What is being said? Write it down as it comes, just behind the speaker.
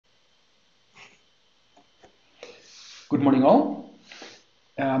Good morning, all.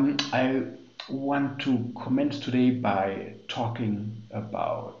 I want to comment today by talking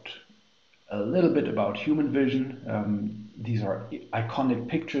about a little bit about human vision. These are iconic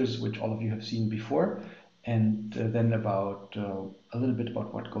pictures which all of you have seen before, and then about a little bit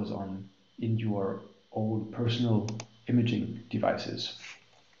about what goes on in your own personal imaging devices.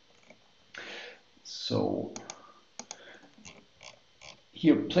 So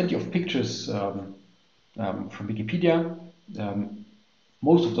here, plenty of pictures from Wikipedia.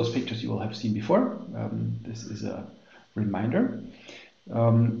 Most of those pictures you will have seen before. This is a reminder.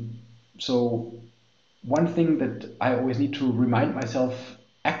 So one thing that I always need to remind myself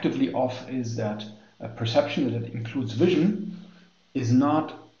actively of is that a perception that includes vision is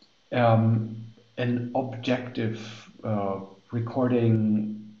not an objective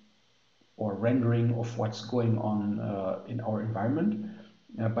recording or rendering of what's going on in our environment,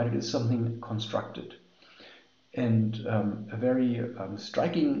 but it is something constructed. And a very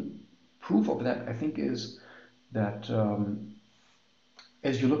striking proof of that, I think, is that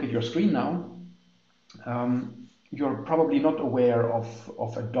as you look at your screen now, you're probably not aware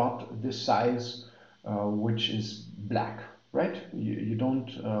of a dot this size, which is black, right? You don't,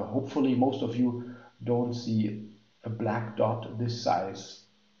 hopefully most of you don't see a black dot this size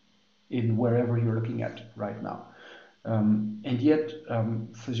in wherever you're looking at right now. And yet,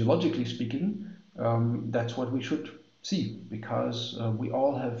 physiologically speaking, that's what we should see, because we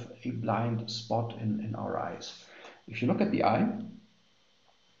all have a blind spot in our eyes. If you look at the eye,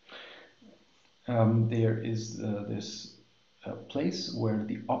 there is this place where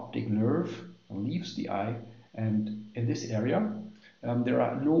the optic nerve leaves the eye, and in this area there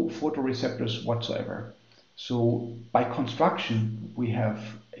are no photoreceptors whatsoever. So by construction we have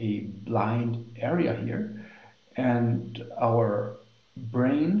a blind area here, and our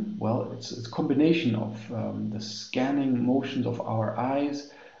brain, well, it's a combination of the scanning motions of our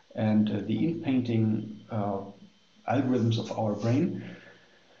eyes and the inpainting algorithms of our brain.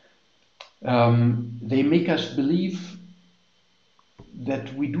 They make us believe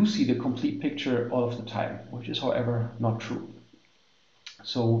that we do see the complete picture all of the time, which is, however, not true.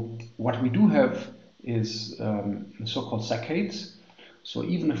 So what we do have is so-called saccades. So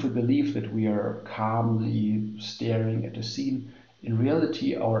even if we believe that we are calmly staring at a scene, in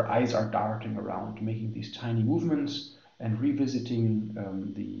reality our eyes are darting around, making these tiny movements and revisiting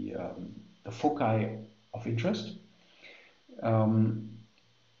the foci of interest.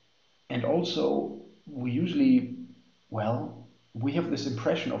 And also, we usually, well, we have this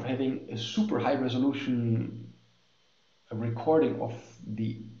impression of having a super high resolution recording of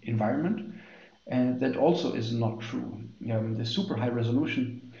the environment, and that also is not true. The super high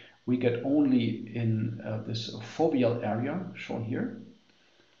resolution we get only in this foveal area shown here,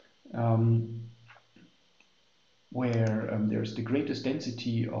 where there's the greatest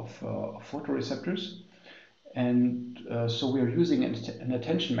density of photoreceptors. And so we are using an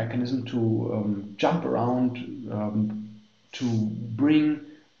attention mechanism to jump around, to bring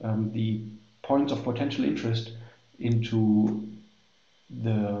the points of potential interest into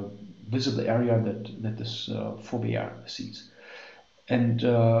the visible area that this fovea sees. And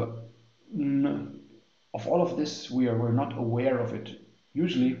of all of this, we're not aware of it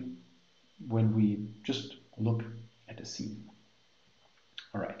usually when we just look at a scene.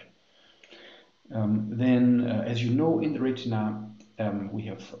 All right. Then, as you know, in the retina, we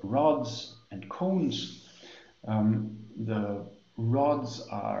have rods and cones. The rods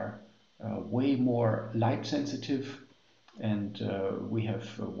are way more light sensitive, and we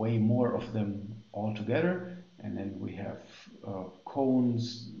have way more of them altogether. And then we have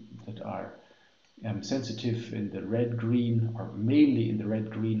cones that are sensitive in the red, green, or mainly in the red,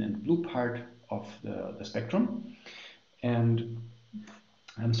 green, and blue part of the spectrum. And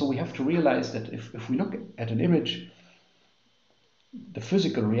so we have to realize that if we look at an image, the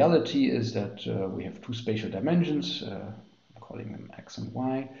physical reality is that we have two spatial dimensions, I'm calling them X and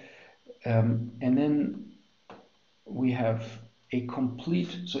Y, and then we have a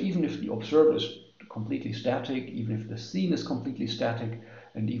complete, so even if the observer is completely static, even if the scene is completely static,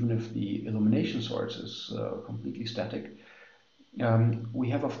 and even if the illumination source is completely static, we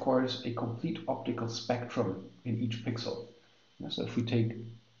have, of course, a complete optical spectrum in each pixel. So if we take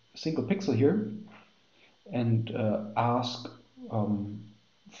a single pixel here and ask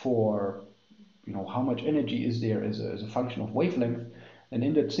for, how much energy is there as a function of wavelength, and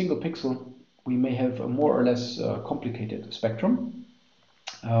in that single pixel we may have a more or less complicated spectrum.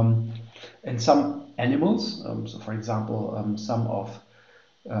 And some animals, so for example, some of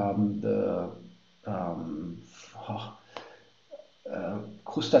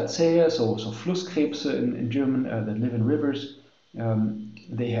Crustacea, so Flusskrebse in German, that live in rivers.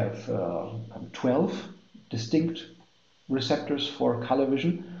 They have 12 distinct receptors for color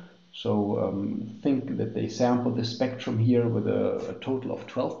vision. So think that they sample the spectrum here with a total of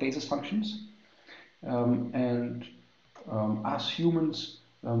 12 basis functions. As humans,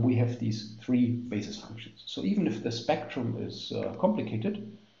 we have these 3 basis functions. So even if the spectrum is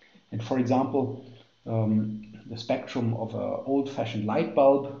complicated, and for example, the spectrum of an old-fashioned light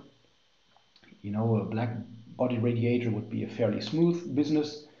bulb, you know, a black body radiator would be a fairly smooth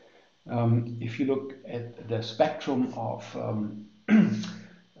business. If you look at the spectrum of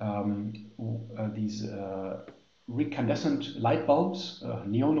these recandescent light bulbs,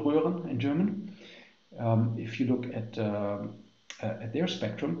 Neonröhren in German, if you look at their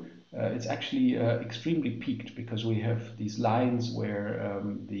spectrum, it's actually extremely peaked, because we have these lines where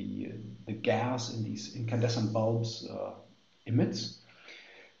the gas in these incandescent bulbs emits.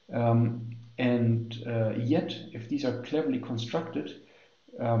 Yet, if these are cleverly constructed,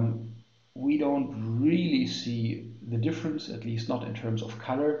 we don't really see the difference, at least not in terms of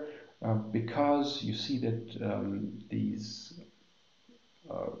color, because you see that these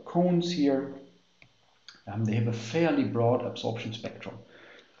cones here, they have a fairly broad absorption spectrum.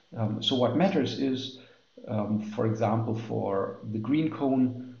 So what matters is, for example, for the green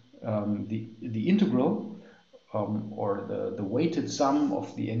cone, the integral, or the weighted sum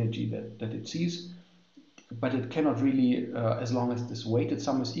of the energy that it sees, but it cannot really, as long as this weighted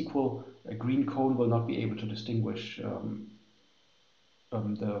sum is equal, a green cone will not be able to distinguish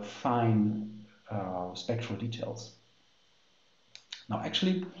the fine spectral details. Now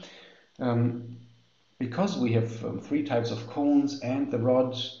actually, because we have 3 types of cones and the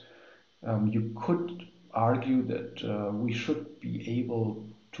rods, you could argue that we should be able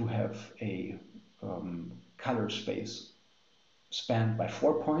to have a color space spanned by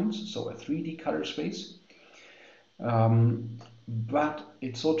 4 points, so a 3D color space. But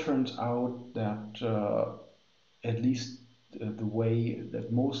it so turns out that at least the way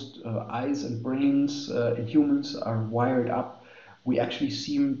that most eyes and brains in humans are wired up, we actually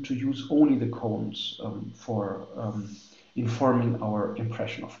seem to use only the cones for informing our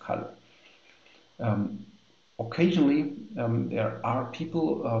impression of color. Occasionally, there are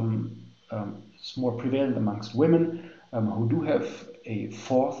people, it's more prevalent amongst women, who do have a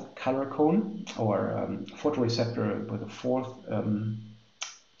 4th color cone, or photoreceptor with a 4th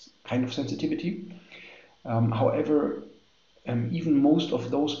kind of sensitivity. However, even most of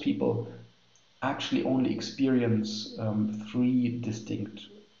those people actually only experience 3 distinct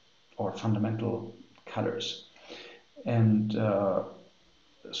or fundamental colors. And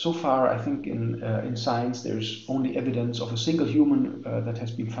so far, I think in science, there's only evidence of a single human that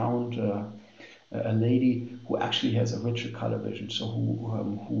has been found, a lady who actually has a richer color vision, so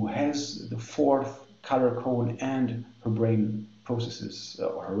who has the 4th color cone, and her brain processes,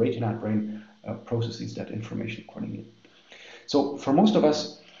 or her retinal brain processes that information accordingly. So for most of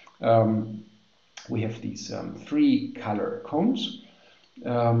us, we have these 3 color cones,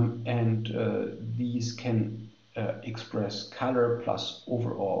 and these can express color plus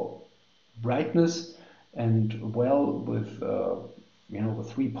overall brightness, and well, with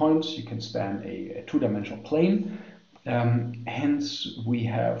with 3 points, you can span a 2-dimensional plane. Hence, we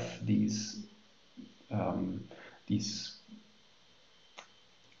have these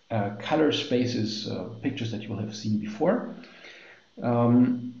color spaces, pictures that you will have seen before.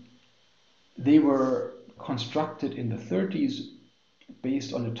 They were constructed in the 30s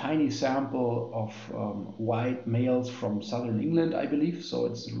based on a tiny sample of white males from southern England, I believe. So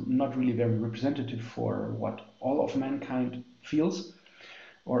it's not really very representative for what all of mankind feels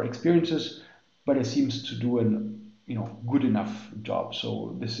or experiences, but it seems to do an good enough job.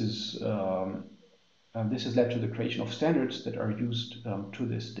 So this has led to the creation of standards that are used to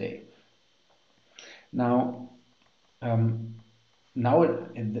this day. Now,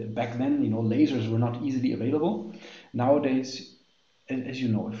 back then, lasers were not easily available. Nowadays, as you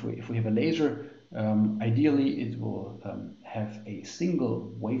know, if we have a laser, ideally it will have a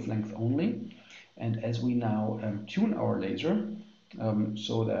single wavelength only. And as we now tune our laser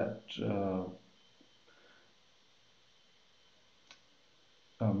so that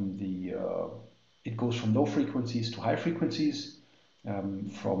it goes from low frequencies to high frequencies,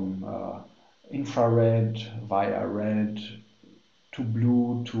 from infrared via red to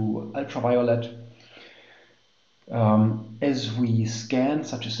blue to ultraviolet. As we scan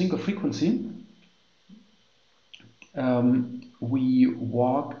such a single frequency, we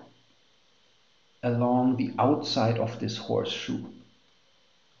walk along the outside of this horseshoe.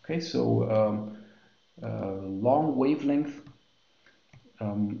 Okay, so long wavelength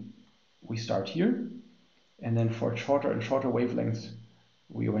we start here, and then for shorter and shorter wavelengths,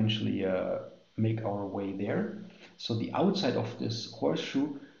 we eventually make our way there. So the outside of this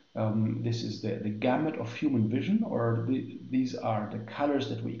horseshoe, this is the gamut of human vision, or these are the colors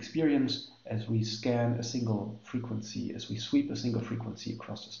that we experience as we scan a single frequency, as we sweep a single frequency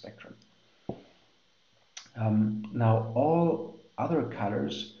across the spectrum. Now all other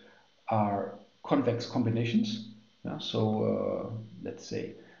colors are convex combinations. Yeah? So let's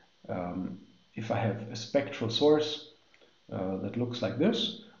say if I have a spectral source that looks like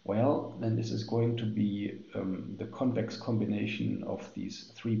this, well, then this is going to be the convex combination of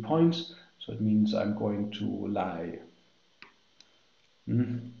these 3 points. So it means I'm going to lie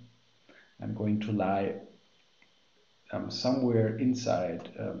somewhere inside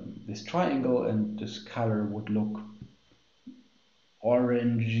this triangle, and this color would look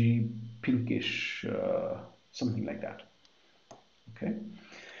orangey, pinkish, something like that. Okay.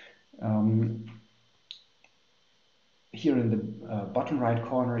 Here in the bottom right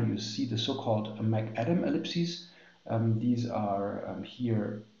corner, you see the so-called McAdam ellipses. These are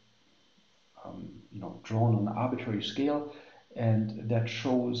here, drawn on an arbitrary scale, and that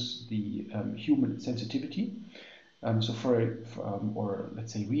shows the human sensitivity. So or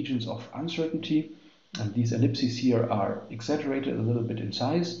let's say regions of uncertainty, these ellipses here are exaggerated a little bit in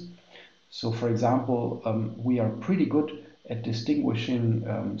size. So for example, we are pretty good at distinguishing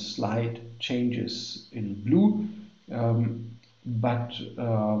slight changes in blue, but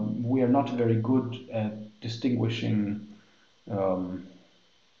we are not very good at distinguishing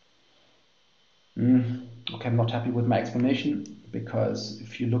okay, I'm not happy with my explanation, because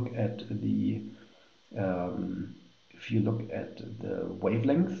if you look at the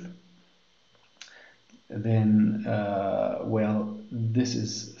wavelength, then well, this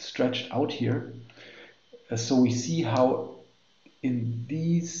is stretched out here. So we see how in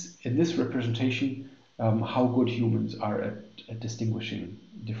this representation how good humans are at distinguishing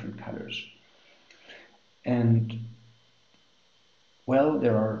different colors. And well,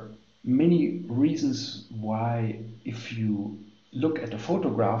 there are many reasons why, if you look at a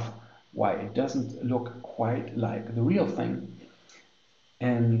photograph, why it doesn't look quite like the real thing.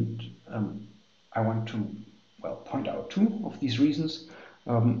 And I want to, well, point out 2 of these reasons.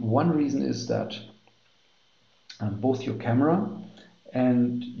 One reason is that both your camera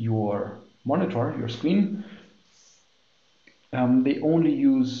and your monitor, your screen, they only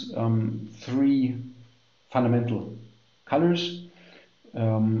use 3 fundamental colors.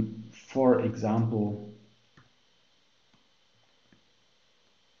 For example,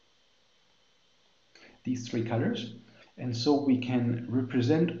 these 3 colors, and so we can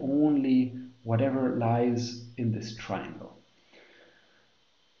represent only whatever lies in this triangle.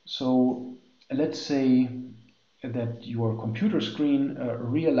 So let's say that your computer screen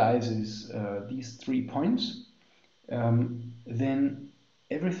realizes these 3 points, then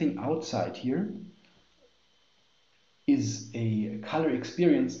everything outside here is a color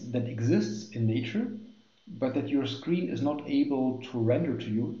experience that exists in nature, but that your screen is not able to render to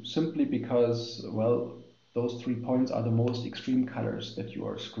you, simply because, well, those 3 points are the most extreme colors that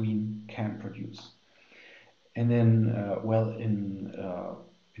your screen can produce. And then, well, in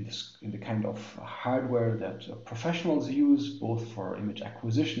the kind of hardware that professionals use, both for image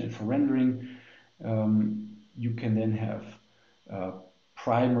acquisition and for rendering, you can then have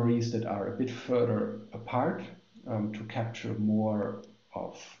primaries that are a bit further apart to capture more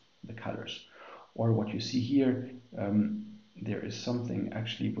of the colors. Or what you see here, there is something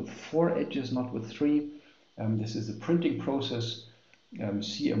actually with 4 edges, not with 3. This is the printing process,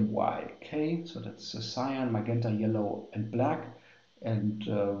 CMYK, so that's cyan, magenta, yellow, and black. And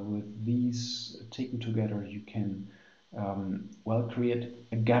with these taken together, you can well, create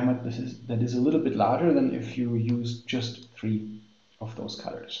a gamut that is a little bit larger than if you use just 3 of those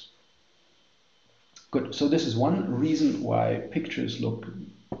colors. Good, so this is one reason why pictures look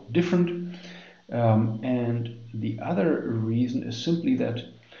different. And the other reason is simply that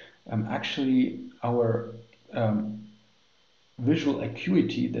actually our visual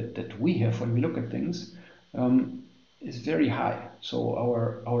acuity that we have when we look at things is very high. So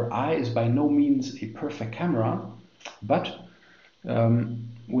our eye is by no means a perfect camera, but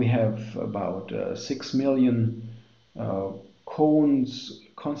we have about 6 million cones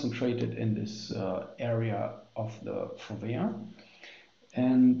concentrated in this area of the fovea,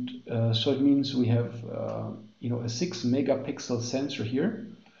 and so it means we have a 6 megapixel sensor here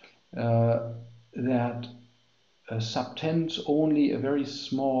that subtends only a very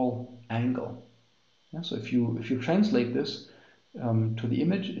small angle. Yeah, so if you translate this to the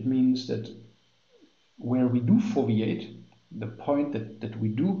image, it means that where we do foveate, the point that we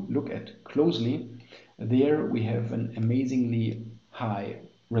do look at closely, there we have an amazingly high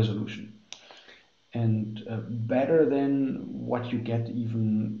resolution. And better than what you get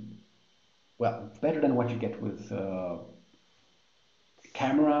better than what you get with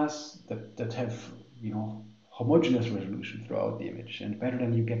cameras that have, homogeneous resolution throughout the image, and better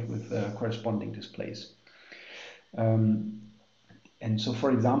than you get with corresponding displays. And so,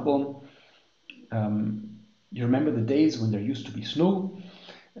 for example, you remember the days when there used to be snow,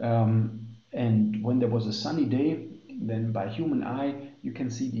 and when there was a sunny day, then by human eye you can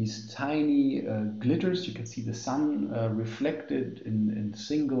see these tiny glitters. You can see the sun reflected in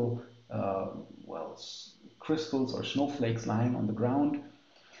single crystals or snowflakes lying on the ground.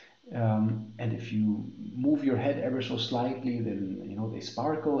 And if you move your head ever so slightly, then they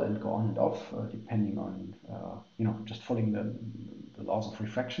sparkle and go on and off, depending on just following the laws of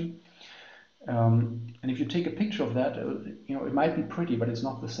refraction. And if you take a picture of that, it might be pretty, but it's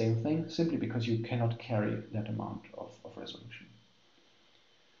not the same thing, simply because you cannot carry that amount of resolution.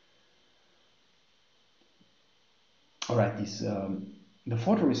 All right, the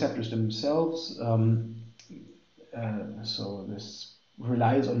photoreceptors themselves. So this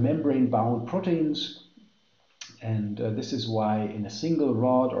relies on membrane-bound proteins, and this is why in a single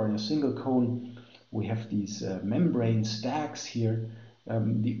rod or in a single cone we have these membrane stacks here.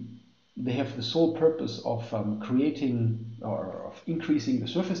 They have the sole purpose of creating or of increasing the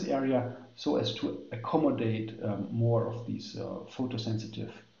surface area so as to accommodate more of these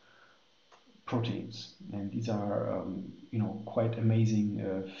photosensitive proteins. And these are quite amazing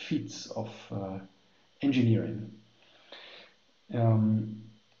feats of engineering. And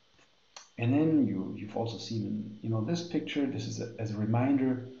then you've also seen this picture. This is as a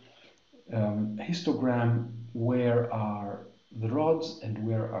reminder, a histogram. Where are the rods and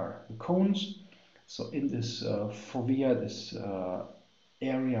where are the cones? So in this fovea, this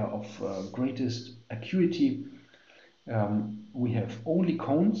area of greatest acuity, we have only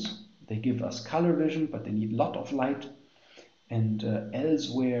cones. They give us color vision, but they need a lot of light. And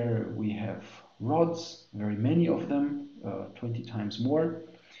elsewhere we have rods, very many of them, 20 times more.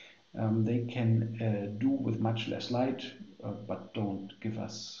 They can do with much less light, but don't give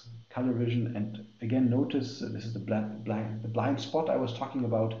us color vision. And again, notice this is the blind spot I was talking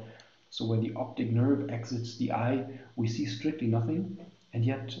about. So where the optic nerve exits the eye, we see strictly nothing, and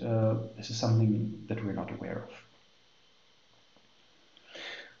yet this is something that we're not aware of.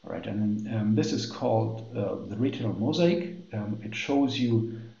 All right, and then, this is called the retinal mosaic. It shows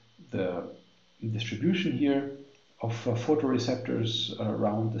you the distribution here of photoreceptors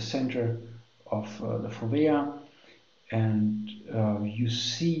around the center of the fovea. And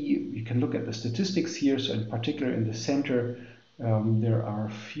you can look at the statistics here. So in particular in the center, there are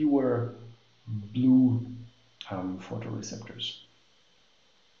fewer blue photoreceptors.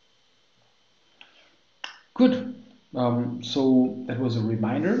 Good. So that was a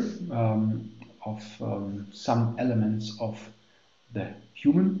reminder of some elements of the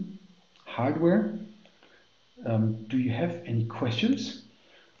human hardware. Do you have any questions?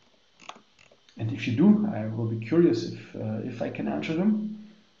 And if you do, I will be curious if I can answer them.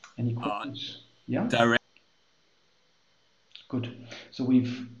 Any questions? Yeah? Direct. Good. So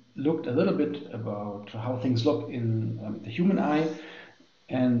we've looked a little bit about how things look in the human eye.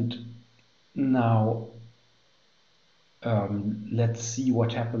 And now let's see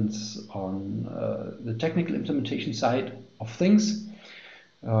what happens on the technical implementation side of things.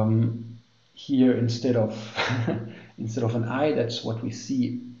 Here, instead of an eye, that's what we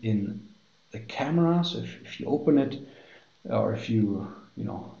see in the camera. So if you open it, or if you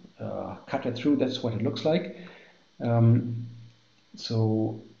cut it through, that's what it looks like.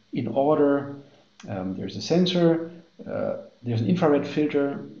 So in order, there's a sensor, there's an infrared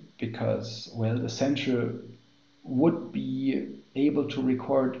filter, because the sensor would be able to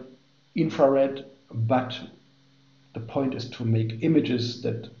record infrared, but the point is to make images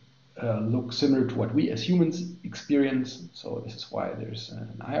that look similar to what we as humans experience. So this is why there's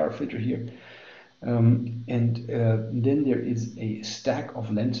an IR filter here. And then there is a stack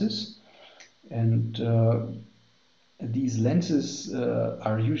of lenses, and these lenses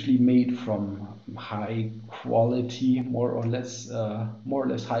are usually made from high quality, more or less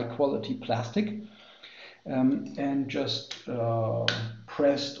high quality plastic, and just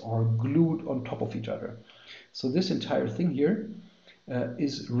pressed or glued on top of each other. So this entire thing here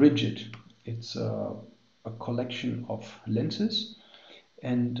is rigid. It's a collection of lenses,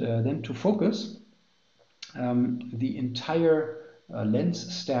 and then to focus, the entire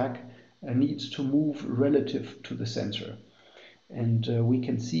lens stack needs to move relative to the sensor. And we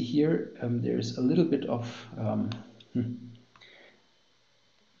can see here there's a little bit of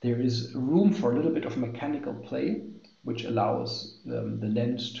there is room for a little bit of mechanical play, which allows the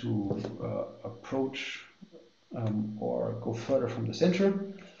lens to approach or go further from the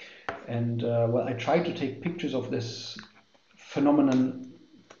center. And well, I tried to take pictures of this phenomenon.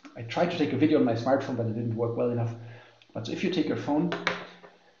 I tried to take a video on my smartphone, but it didn't work well enough. But so if you take your phone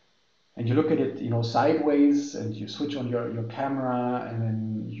and you look at it, sideways, and you switch on your camera, and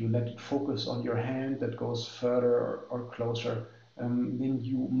then you let it focus on your hand that goes further or closer, then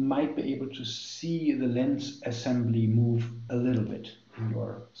you might be able to see the lens assembly move a little bit in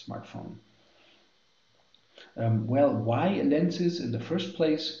your smartphone. Well, why lenses in the first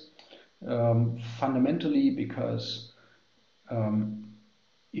place? Fundamentally because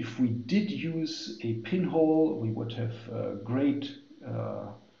if we did use a pinhole, we would have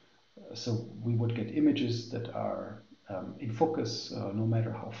so we would get images that are in focus no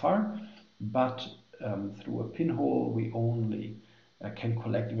matter how far, but through a pinhole we only can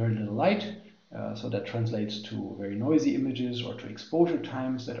collect very little light, so that translates to very noisy images or to exposure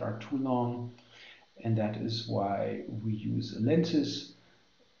times that are too long, and that is why we use lenses.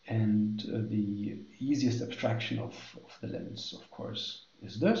 And the easiest abstraction of the lens, of course,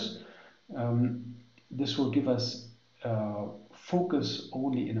 is this. This will give us focus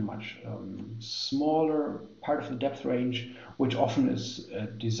only in a much smaller part of the depth range, which often is a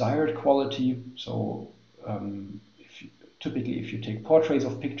desired quality. So typically if you take portraits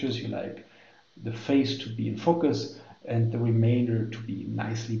of pictures, you like the face to be in focus and the remainder to be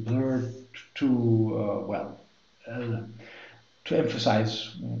nicely blurred to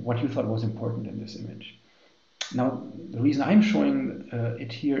emphasize what you thought was important in this image. Now, the reason I'm showing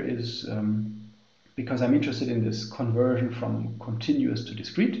it here is because I'm interested in this conversion from continuous to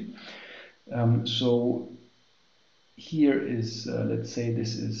discrete. So here is, let's say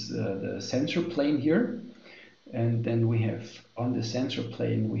this is the sensor plane here. And then we have, on the sensor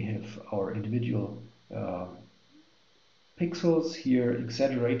plane, we have our individual pixels here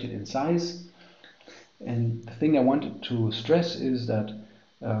exaggerated in size. And the thing I wanted to stress is that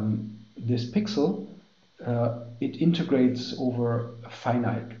this pixel, it integrates over a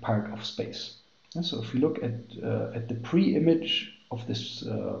finite part of space. And so if you look at the pre-image of this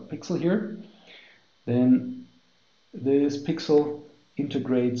pixel here, then this pixel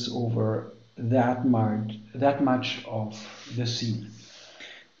integrates over that much of the scene.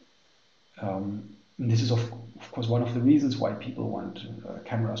 And this is of course one of the reasons why people want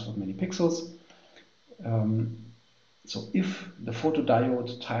cameras with many pixels. So if the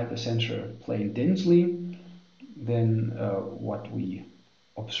photodiode tile the sensor plane densely, then what we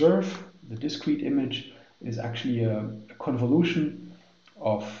observe, the discrete image, is actually a convolution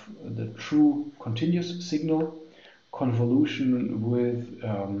of the true continuous signal, convolution with,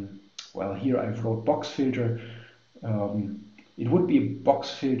 well, here I've wrote box filter. It would be a box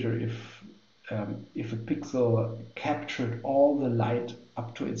filter if a pixel captured all the light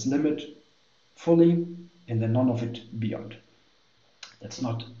up to its limit fully, and then none of it beyond. That's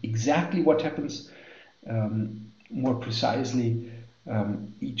not exactly what happens. More precisely,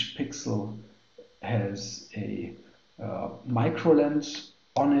 each pixel has a micro lens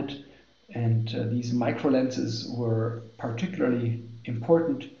on it, and these micro lenses were particularly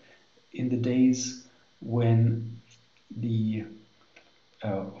important in the days when the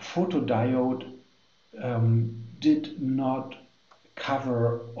photodiode did not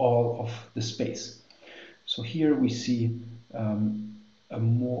cover all of the space. So here we see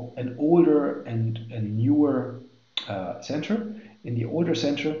an older and a newer sensor. In the older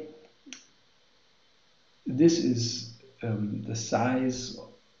sensor, this is the size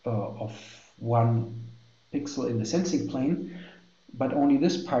of one pixel in the sensing plane, but only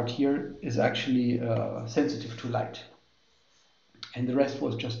this part here is actually sensitive to light, and the rest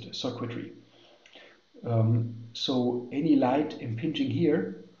was just circuitry. So any light impinging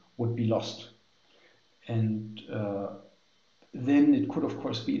here would be lost, and then it could of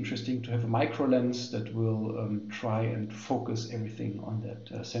course be interesting to have a micro lens that will try and focus everything on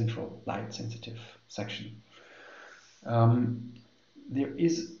that central light sensitive section. There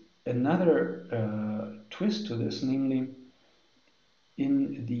is another twist to this, namely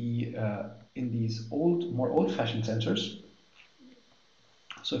in these more old-fashioned sensors.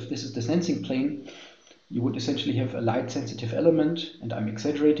 So if this is the sensing plane, you would essentially have a light sensitive element, and I'm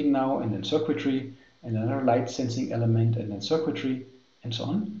exaggerating now, and then circuitry, and another light sensing element, and then circuitry, and so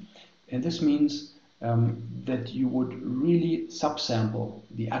on. And this means that you would really subsample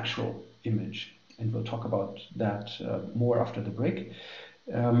the actual image, and we'll talk about that more after the break.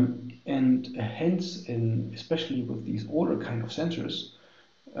 And hence, especially with these older kind of sensors,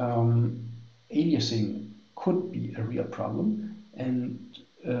 aliasing could be a real problem, and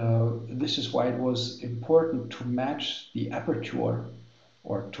this is why it was important to match the aperture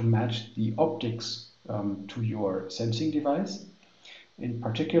or to match the optics to your sensing device. In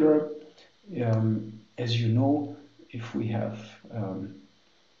particular, as you know, if we have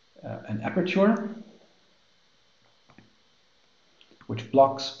an aperture which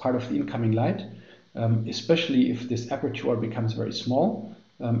blocks part of the incoming light, especially if this aperture becomes very small,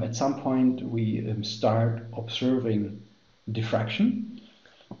 at some point we start observing diffraction.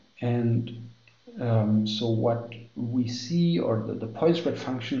 And so what we see, or the point spread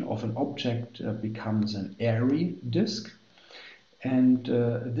function of an object becomes an airy disk. And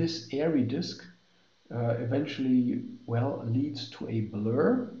this airy disk eventually, well, leads to a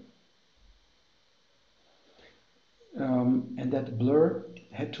blur. And that blur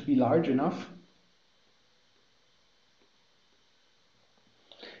had to be large enough.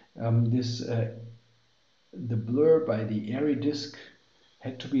 The blur by the airy disk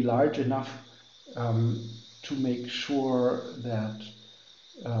had to be large enough to make sure that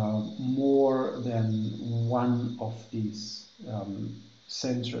more than one of these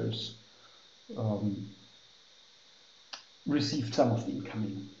sensors received some of the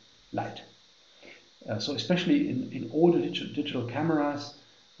incoming light. So especially in older digital cameras,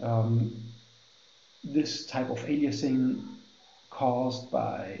 this type of aliasing caused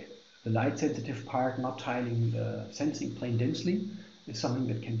by the light sensitive part not tiling the sensing plane densely is something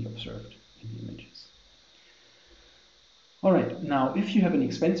that can be observed in the images. All right, now if you have an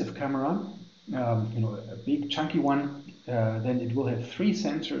expensive camera, a big chunky one, then it will have 3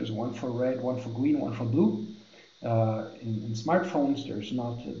 sensors, one for red, one for green, one for blue. In smartphones, there's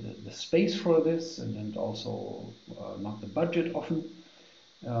not the space for this, and also not the budget often.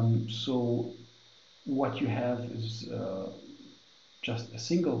 So what you have is just a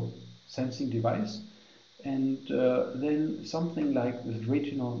single sensing device, and then something like this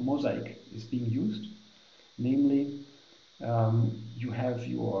retinal mosaic is being used. Namely, you have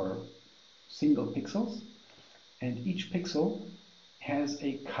your single pixels, and each pixel has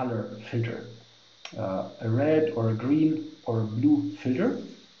a color filter. A red or a green or a blue filter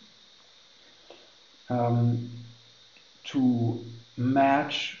to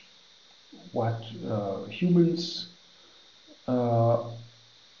match what humans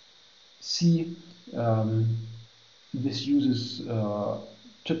see. This uses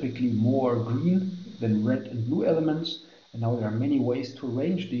typically more green than red and blue elements, and now there are many ways to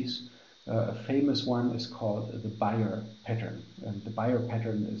arrange these. A famous one is called the Bayer pattern, and the Bayer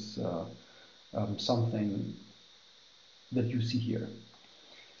pattern is something that you see here.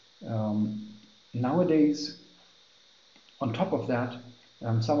 Nowadays, on top of that,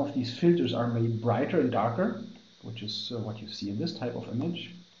 some of these filters are made brighter and darker, which is what you see in this type of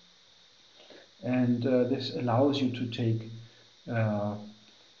image. And this allows you to take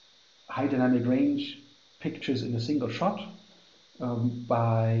high dynamic range pictures in a single shot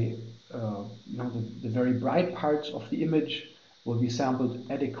by the very bright parts of the image will be sampled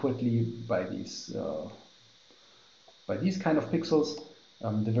adequately by these kind of pixels.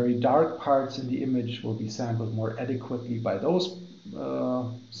 The very dark parts in the image will be sampled more adequately by those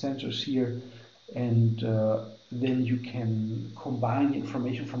sensors here, and then you can combine the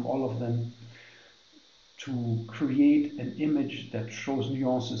information from all of them to create an image that shows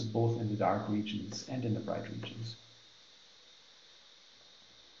nuances both in the dark regions and in the bright regions.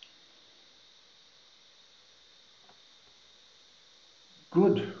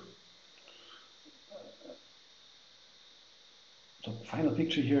 Good. So final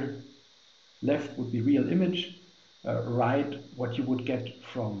picture here. Left would be real image. Right, what you would get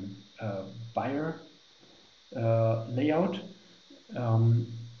from Bayer layout.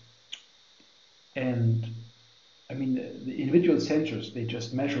 And I mean, the individual sensors, they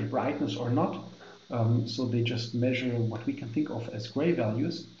just measure brightness or not. So they just measure what we can think of as gray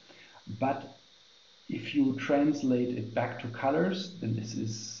values. But if you translate it back to colors, then this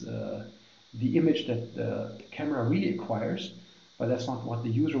is the image that the camera really acquires, but that's not what the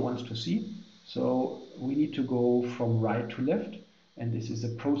user wants to see. So we need to go from right to left, and this is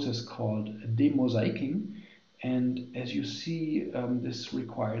a process called demosaicing. And as you see, this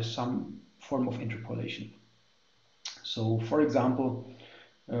requires some form of interpolation. So for example,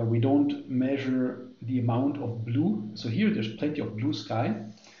 we don't measure the amount of blue. So here there's plenty of blue sky,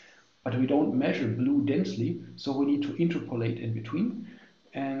 but we don't measure blue densely, so we need to interpolate in between.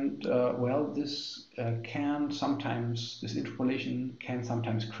 And well, this interpolation can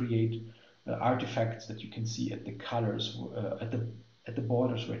sometimes create artifacts that you can see at the colors, at the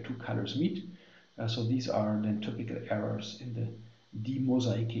borders where two colors meet. So these are then typical errors in the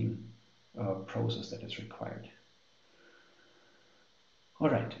demosaicing process that is required. All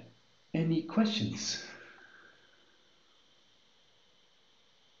right. Any questions?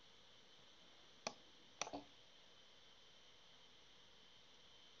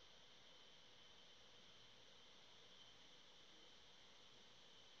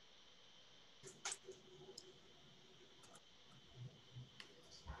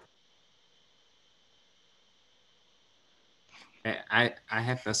 I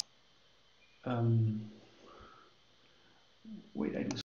have a Wait, I do